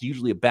 and that's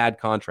usually a bad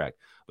contract.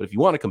 But if you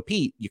want to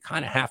compete, you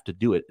kind of have to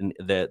do it. And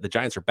the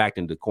Giants are backed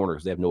into the corner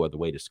because they have no other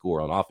way to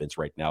score on offense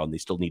right now, and they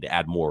still need to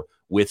add more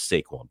with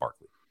Saquon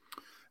Barkley.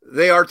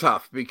 They are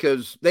tough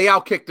because they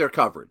outkicked their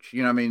coverage.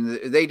 You know, I mean,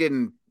 they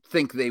didn't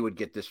think they would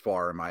get this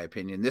far, in my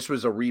opinion. This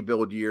was a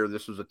rebuild year.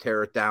 This was a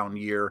tear it down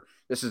year.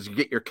 This is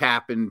get your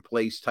cap in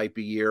place type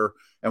of year.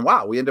 And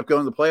wow, we end up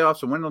going to the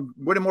playoffs and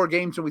winning more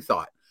games than we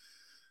thought.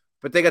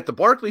 But they got the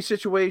Barkley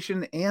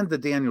situation and the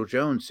Daniel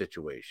Jones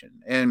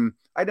situation. And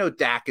I know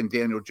Dak and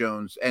Daniel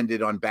Jones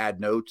ended on bad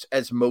notes,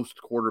 as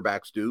most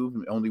quarterbacks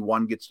do. Only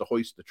one gets to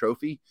hoist the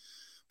trophy.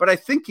 But I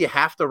think you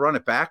have to run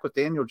it back with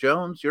Daniel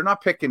Jones. You're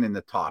not picking in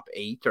the top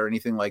 8 or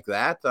anything like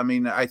that. I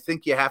mean, I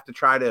think you have to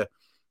try to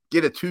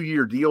get a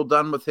 2-year deal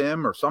done with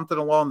him or something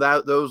along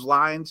those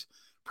lines.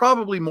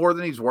 Probably more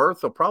than he's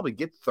worth. He'll probably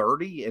get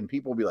 30, and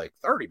people will be like,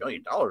 $30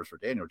 million for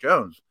Daniel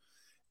Jones.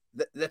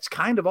 That's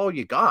kind of all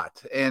you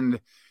got.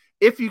 And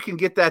if you can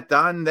get that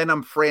done, then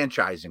I'm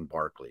franchising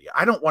Barkley.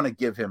 I don't want to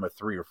give him a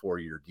 3 or 4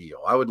 year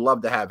deal. I would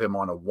love to have him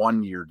on a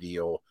 1-year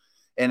deal.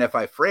 And if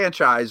I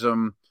franchise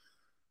him,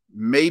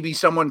 maybe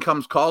someone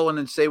comes calling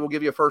and say, we'll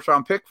give you a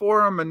first-round pick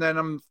for him. And then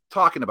I'm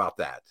talking about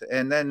that.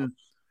 And then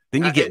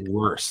you get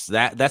worse.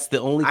 That's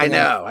the only thing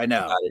I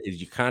know.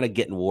 Is you're kind of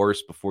getting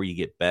worse before you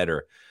get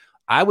better.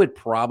 I would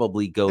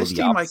probably go this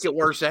team might get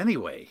worse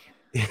anyway.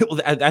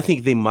 Well, I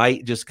think they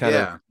might just kind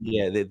of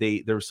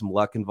there was some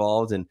luck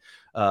involved, and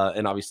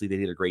obviously they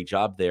did a great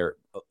job there.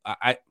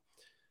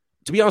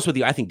 To be honest with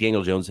you, I think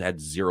Daniel Jones had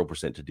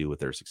 0% to do with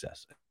their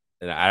success,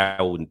 and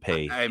I wouldn't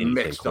pay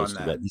anything close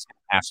to that. He's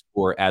asked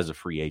for as a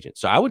free agent,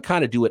 so I would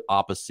kind of do it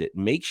opposite.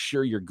 Make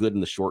sure you're good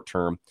in the short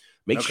term.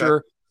 Make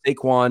sure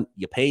Saquon,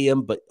 you pay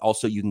him, but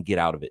also you can get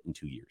out of it in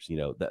 2 years. You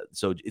know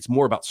so it's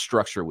more about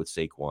structure with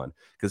Saquon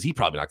because he's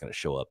probably not going to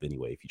show up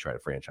anyway if you try to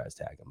franchise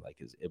tag him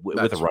with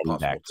a running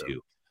back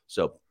too.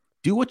 So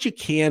do what you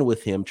can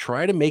with him.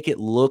 Try to make it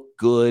look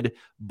good,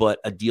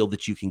 but a deal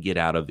that you can get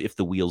out of if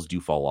the wheels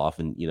do fall off.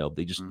 And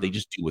they just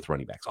do with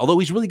running backs. Although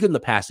he's really good in the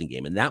passing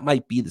game, and that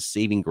might be the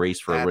saving grace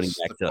for a running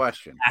back to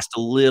last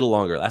a little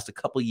longer, last a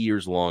couple of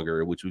years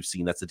longer, which we've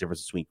seen. That's the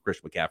difference between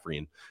Chris McCaffrey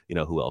and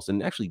who else.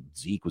 And actually,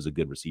 Zeke was a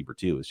good receiver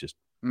too. It's just.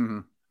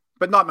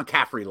 But not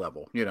McCaffrey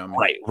level,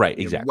 Right,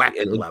 exactly.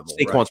 And level,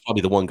 Saquon's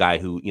probably the one guy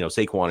who,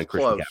 Saquon and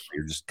Christian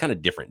McCaffrey are just kind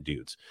of different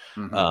dudes,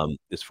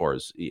 as far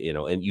as,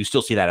 and you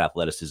still see that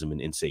athleticism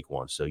in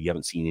Saquon. So you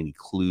haven't seen any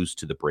clues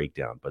to the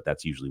breakdown, but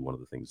that's usually one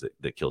of the things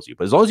that kills you.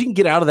 But as long as you can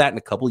get out of that in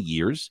a couple of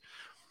years,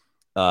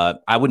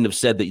 I wouldn't have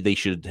said that they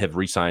should have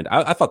re-signed.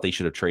 I thought they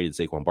should have traded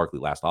Saquon Barkley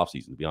last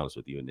offseason, to be honest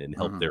with you, and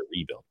helped their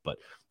rebuild. But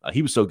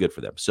he was so good for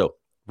them. So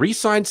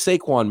re-sign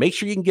Saquon. Make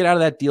sure you can get out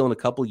of that deal in a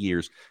couple of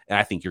years, and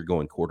I think you're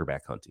going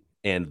quarterback hunting.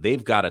 And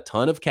they've got a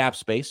ton of cap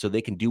space, so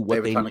they can do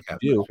what they need to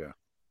do. Space, yeah.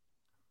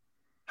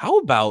 How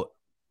about,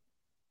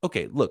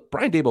 look,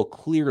 Brian Daboll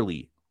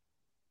clearly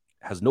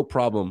has no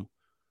problem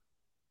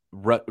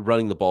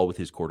running the ball with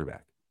his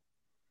quarterback.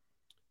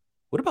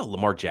 What about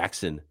Lamar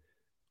Jackson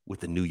with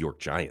the New York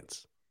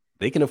Giants?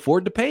 They can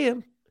afford to pay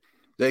him.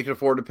 They can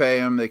afford to pay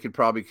him. They could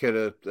probably get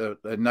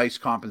a nice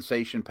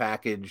compensation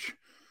package.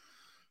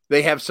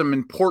 They have some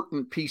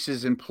important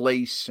pieces in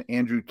place.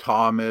 Andrew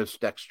Thomas,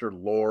 Dexter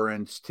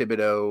Lawrence,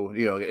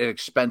 Thibodeau,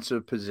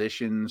 expensive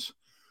positions.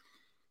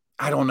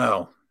 I don't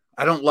know.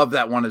 I don't love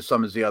that one as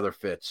some as the other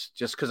fits,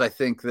 just because I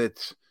think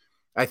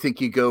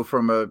you go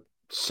from a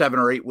 7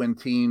 or 8 win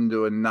team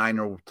to a 9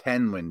 or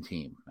 10 win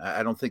team.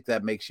 I don't think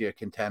that makes you a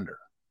contender.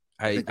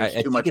 I think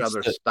there's too much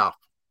other stuff.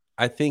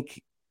 I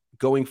think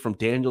going from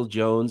Daniel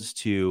Jones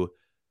to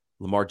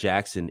Lamar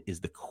Jackson is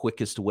the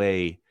quickest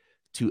way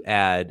to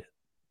add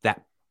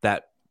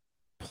that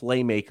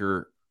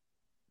playmaker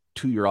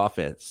to your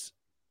offense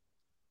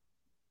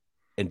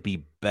and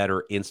be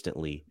better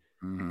instantly.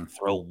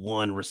 Throw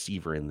one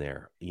receiver in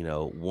there,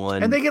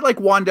 one. And they get like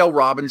Wan'Dale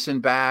Robinson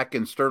back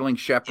and Sterling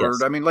Shepard.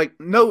 Yes. I mean, like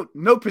no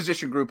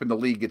position group in the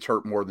league gets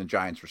hurt more than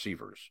Giants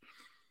receivers.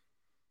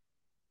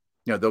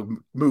 They'll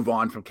move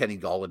on from Kenny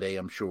Golladay,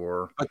 I'm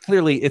sure. But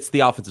clearly it's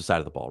the offensive side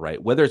of the ball,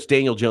 right? Whether it's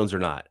Daniel Jones or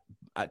not.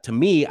 To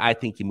me, I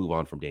think you move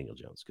on from Daniel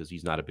Jones because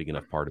he's not a big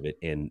enough part of it.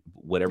 And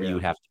whatever you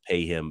would have to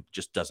pay him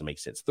just doesn't make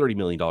sense. $30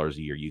 million a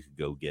year, you could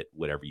go get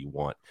whatever you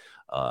want.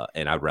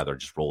 And I'd rather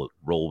just roll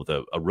with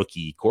a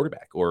rookie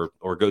quarterback or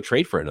go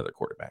trade for another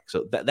quarterback.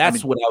 So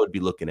that's what I would be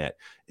looking at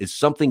is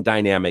something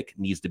dynamic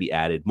needs to be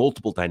added.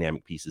 Multiple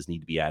dynamic pieces need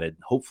to be added.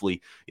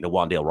 Hopefully,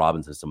 Wan'Dale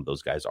Robinson, some of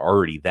those guys are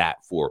already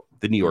that for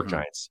the New York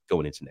Giants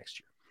going into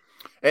next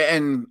year.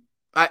 And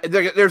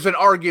There's an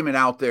argument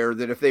out there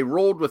that if they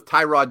rolled with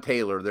Tyrod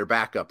Taylor, their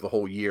backup, the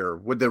whole year,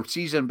 would their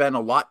season been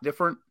a lot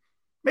different?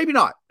 Maybe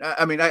not.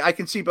 I mean, I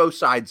can see both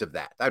sides of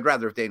that. I'd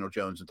rather have Daniel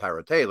Jones than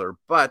Tyrod Taylor,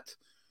 but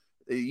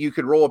you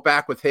could roll it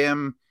back with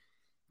him,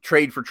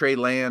 trade for Trey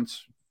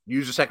Lance,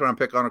 use a second-round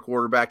pick on a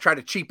quarterback, try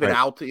to cheap it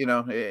out,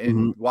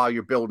 while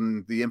you're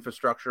building the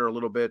infrastructure a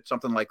little bit,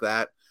 something like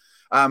that.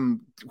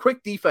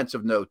 Quick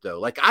defensive note, though.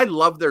 Like, I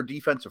love their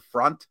defensive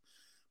front,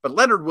 but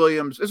Leonard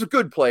Williams is a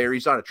good player.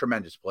 He's not a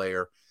tremendous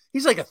player.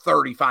 He's like a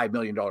 $35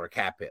 million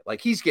cap hit. Like,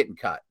 he's getting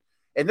cut.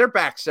 And their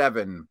back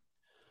seven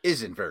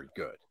isn't very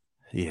good.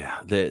 Yeah,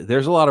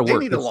 there's a lot of work.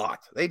 They need a lot.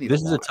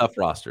 This is a tough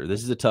roster.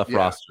 This is a tough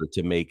roster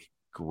to make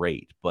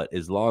great. But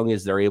as long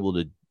as they're able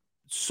to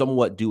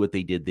somewhat do what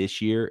they did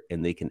this year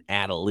and they can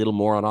add a little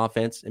more on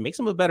offense, it makes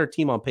them a better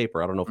team on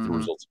paper. I don't know if the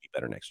results will be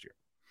better next year.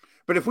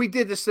 But if we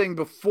did this thing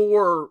if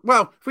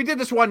we did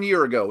this 1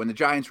 year ago when the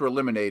Giants were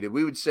eliminated,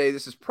 we would say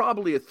this is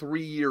probably a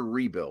 3-year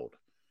rebuild.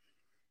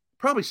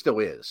 Probably still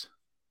is.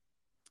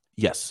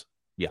 Yes.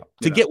 Yeah.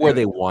 To get where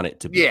they want it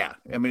to be. Yeah.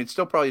 I mean, it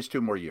still probably is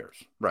 2 more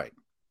years. Right.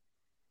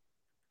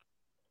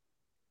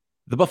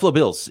 The Buffalo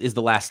Bills is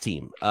the last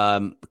team.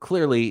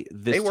 Clearly,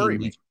 this team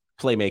needs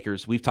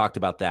playmakers. We've talked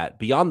about that.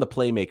 Beyond the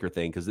playmaker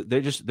thing, because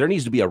there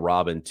needs to be a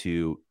Robin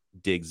to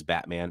Diggs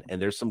Batman,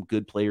 and there's some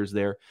good players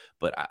there.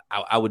 But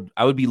I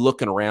would be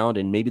looking around,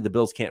 and maybe the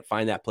Bills can't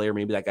find that player.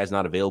 Maybe that guy's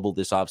not available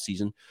this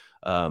offseason.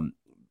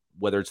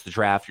 Whether it's the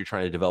draft, you're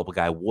trying to develop a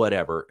guy,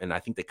 whatever. And I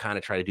think they kind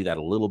of try to do that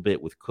a little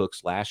bit with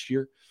Cooks last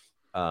year.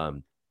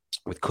 Last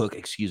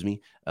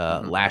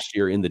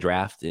year in the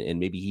draft, and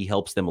maybe he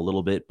helps them a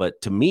little bit. But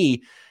to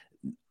me,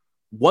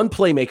 one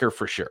playmaker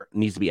for sure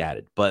needs to be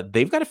added, but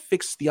they've got to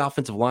fix the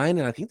offensive line.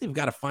 And I think they've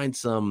got to find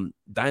some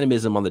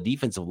dynamism on the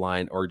defensive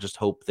line, or just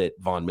hope that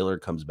Von Miller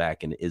comes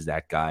back and is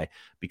that guy,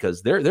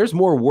 because there's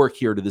more work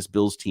here to this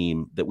Bills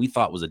team that we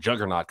thought was a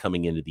juggernaut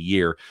coming into the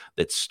year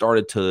that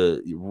started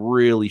to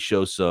really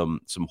show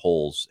some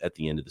holes at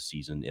the end of the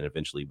season and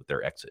eventually with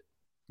their exit.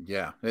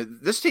 Yeah.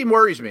 This team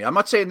worries me. I'm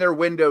not saying their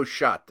window's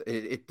shut.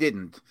 It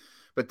didn't,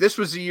 but this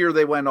was the year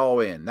they went all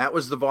in. That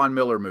was the Von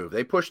Miller move.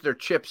 They pushed their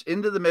chips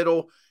into the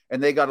middle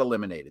and they got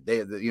eliminated.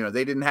 They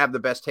didn't have the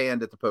best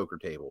hand at the poker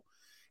table.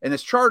 And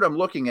this chart I'm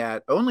looking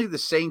at, only the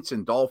Saints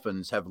and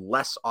Dolphins have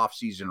less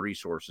offseason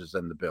resources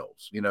than the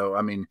Bills.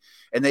 And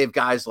they have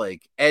guys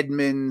like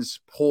Edmonds,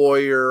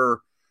 Poyer,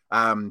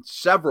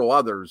 several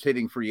others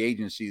hitting free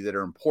agency that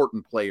are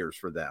important players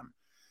for them.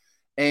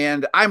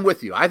 And I'm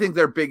with you. I think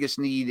their biggest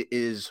need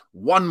is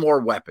one more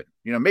weapon.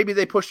 Maybe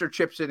they push their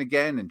chips in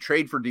again and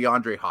trade for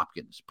DeAndre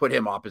Hopkins, put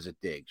him opposite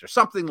Diggs or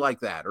something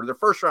like that, or their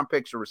first round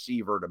pick's a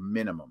receiver at a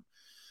minimum.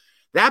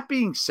 That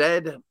being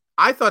said,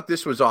 I thought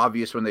this was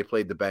obvious when they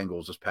played the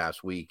Bengals this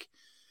past week.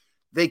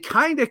 They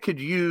kind of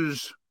could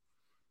use,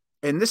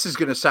 and this is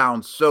going to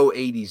sound so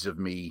 80s of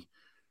me,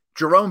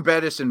 Jerome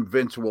Bettis and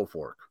Vince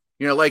Wilfork.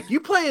 You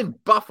play in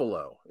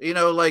Buffalo,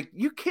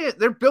 you can't,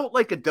 they're built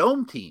like a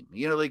dome team.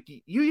 You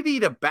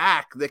need a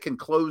back that can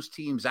close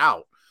teams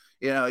out.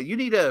 You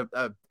need a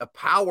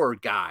power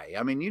guy.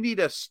 I mean, you need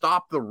a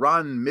stop the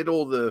run,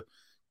 middle of the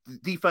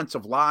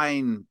defensive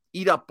line,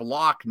 eat up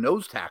block,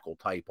 nose tackle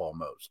type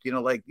almost.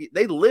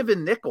 They live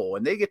in nickel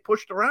and they get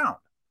pushed around.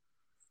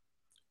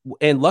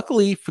 And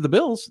luckily for the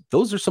Bills,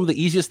 those are some of the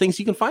easiest things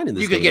you can find in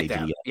this. You can get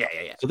that. Yeah.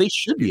 So they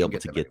should be able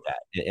to get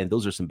that. And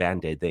those are some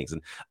band-aid things.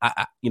 And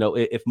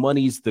if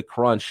money's the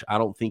crunch, I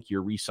don't think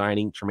you're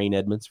re-signing Tremaine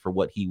Edmonds for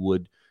what he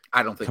would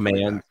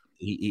command.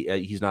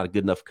 He's not a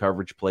good enough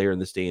coverage player in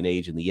this day and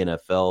age in the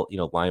NFL.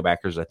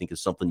 Linebackers, I think,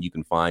 is something you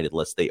can find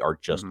unless they are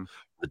just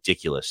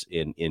ridiculous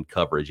in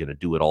coverage and a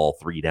do-it-all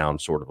 3-down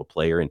sort of a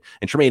player. And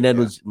Tremaine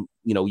Edmonds,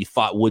 you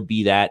thought would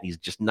be that. He's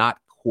just not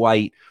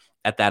quite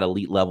at that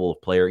elite level of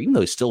player, even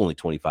though he's still only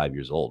 25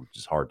 years old, which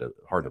is hard to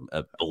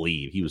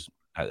believe. He was,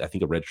 I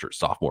think, a redshirt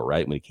sophomore,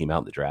 right, when he came out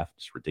in the draft.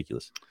 It's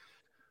ridiculous.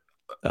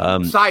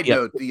 Side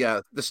note: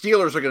 the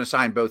Steelers are going to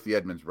sign both the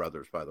Edmonds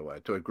brothers, by the way,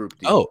 to a group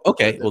deal. Oh,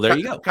 okay. Well, there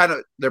you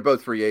go. They're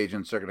both free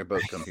agents. They're going to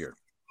both come here.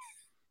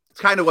 It's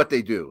kind of what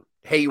they do.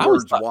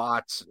 Haywards,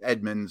 Watts,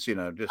 Edmonds.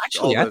 All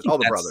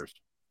the brothers.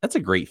 That's a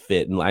great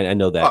fit, and I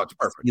know that it's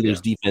perfect.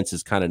 Steelers defense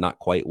is kind of not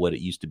quite what it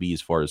used to be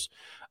as far as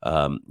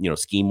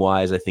scheme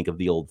wise. I think of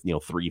the old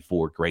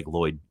 3-4 Greg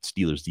Lloyd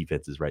Steelers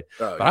defenses, right?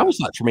 But I always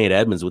thought Tremaine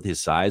Edmonds with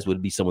his size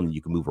would be someone that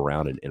you can move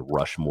around and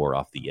rush more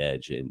off the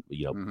edge, and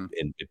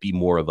and be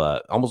more of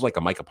a almost like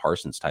a Micah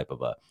Parsons type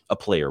of a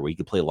player where you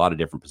could play a lot of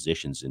different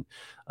positions,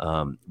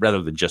 and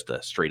rather than just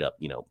a straight up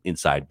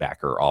inside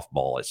backer off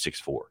ball at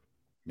 6'4".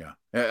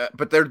 Yeah.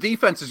 But their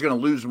defense is going to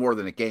lose more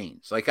than it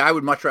gains. I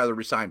would much rather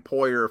resign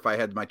Poyer if I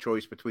had my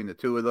choice between the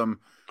two of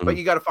them. But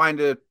you got to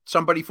find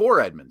somebody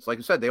for Edmonds. Like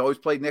I said, they always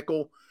play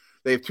nickel.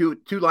 They have two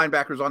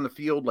linebackers on the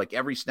field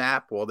every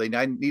snap. Well, they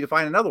need to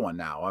find another one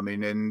now. I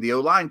mean, and the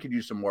O-line could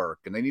use some work,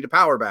 and they need a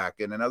power back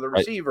and another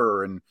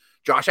receiver. And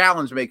Josh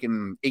Allen's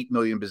making $8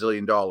 million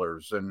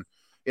bazillion. And,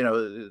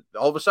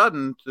 all of a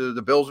sudden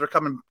the Bills are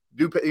coming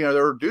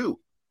they're due.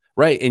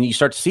 Right. And you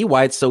start to see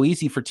why it's so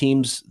easy for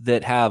teams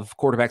that have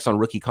quarterbacks on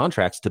rookie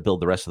contracts to build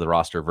the rest of the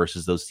roster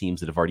versus those teams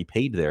that have already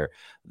paid their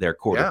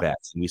quarterbacks.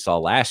 Yeah. And we saw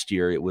last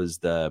year it was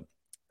the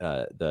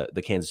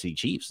Kansas City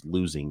Chiefs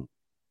losing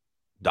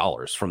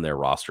dollars from their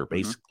roster,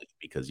 basically,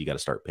 because you got to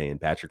start paying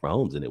Patrick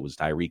Mahomes, and it was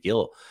Tyreek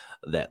Hill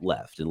that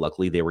left. And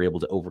luckily they were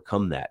able to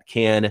overcome that.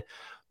 Can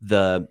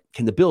the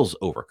Bills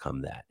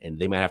overcome that? And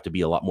they might have to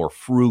be a lot more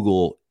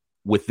frugal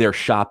with their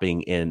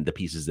shopping and the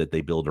pieces that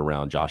they build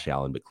around Josh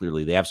Allen, but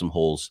clearly they have some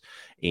holes,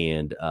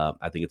 and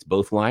I think it's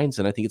both lines,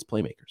 and I think it's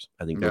playmakers.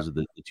 I think those are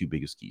the two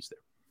biggest keys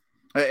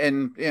there.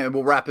 And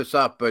we'll wrap this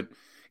up, but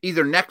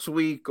either next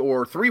week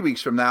or 3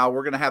 weeks from now,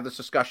 we're going to have this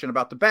discussion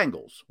about the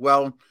Bengals.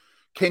 Well,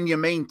 can you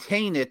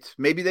maintain it?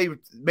 Maybe they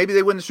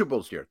win the Super Bowl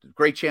this year.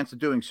 Great chance of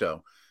doing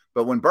so.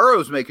 But when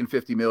Burrow's making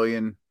 $50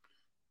 million,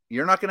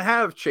 you're not going to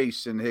have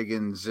Chase and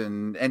Higgins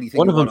and anything.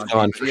 One of them's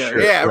gone for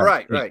sure. Yeah,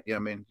 right. Yeah, I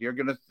mean, you're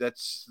gonna.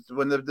 That's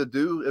when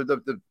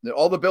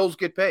all the bills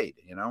get paid.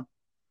 You know,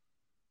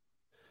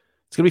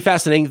 it's gonna be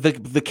fascinating.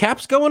 The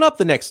cap's going up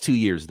the next 2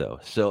 years, though.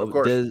 So, of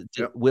course.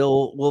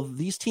 Will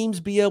these teams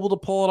be able to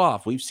pull it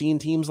off? We've seen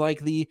teams like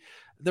the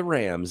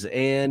Rams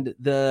and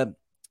I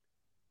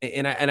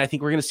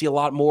think we're going to see a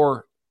lot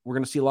more. We're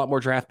going to see a lot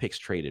more draft picks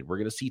traded. We're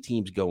going to see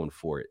teams going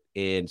for it.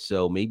 And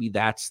so maybe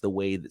that's the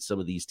way that some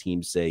of these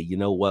teams say, you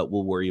know what,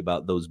 we'll worry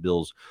about those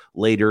bills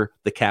later.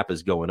 The cap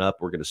is going up.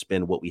 We're going to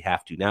spend what we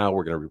have to now.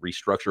 We're going to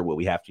restructure what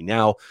we have to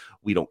now.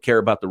 We don't care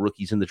about the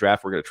rookies in the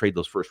draft. We're going to trade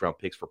those first round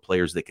picks for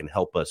players that can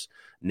help us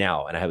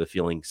now. And I have a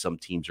feeling some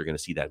teams are going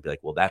to see that and be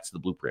like, well, that's the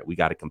blueprint. We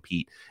got to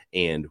compete.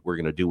 And we're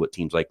going to do what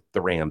teams like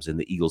the Rams and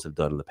the Eagles have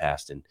done in the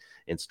past and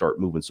start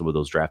moving some of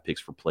those draft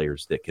picks for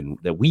players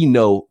that we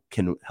know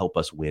can help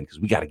us win, because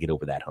we got to get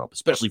over that hump,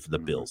 especially for the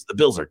Bills. The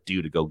Bills are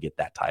due to go get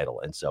that title.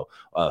 And so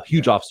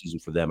huge offseason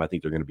for them. I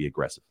think they're going to be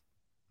aggressive.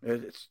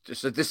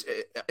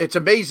 It's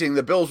amazing.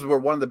 The Bills were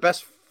one of the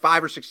best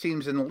 5 or 6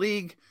 teams in the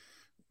league,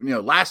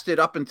 lasted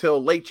up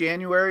until late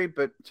January,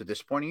 but it's a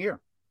disappointing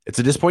year. It's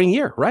a disappointing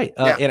year, right?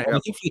 And I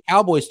think for the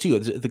Cowboys too,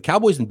 the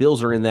Cowboys and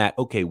Bills are in that,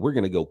 okay, we're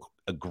going to go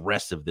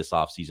aggressive this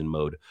offseason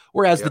mode.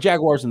 Whereas the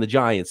Jaguars and the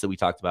Giants that we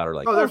talked about are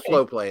like, they're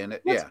slow playing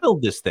it. Let's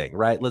build this thing,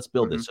 right? Let's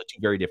build this. So 2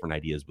 very different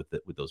ideas with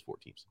those 4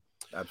 teams.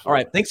 Absolutely. All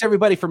right. Thanks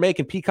everybody for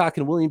making Peacock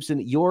and Williamson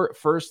your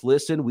first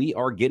listen. We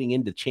are getting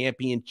into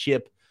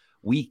championship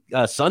week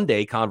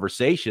Sunday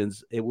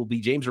conversations. It will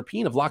be James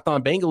Rapien of Locked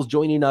On Bengals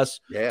joining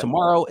us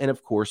tomorrow. And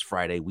of course,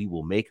 Friday, we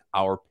will make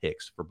our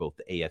picks for both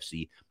the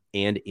AFC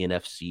and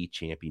NFC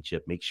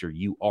championship. Make sure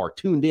you are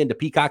tuned in to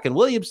Peacock and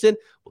Williamson.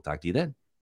 We'll talk to you then.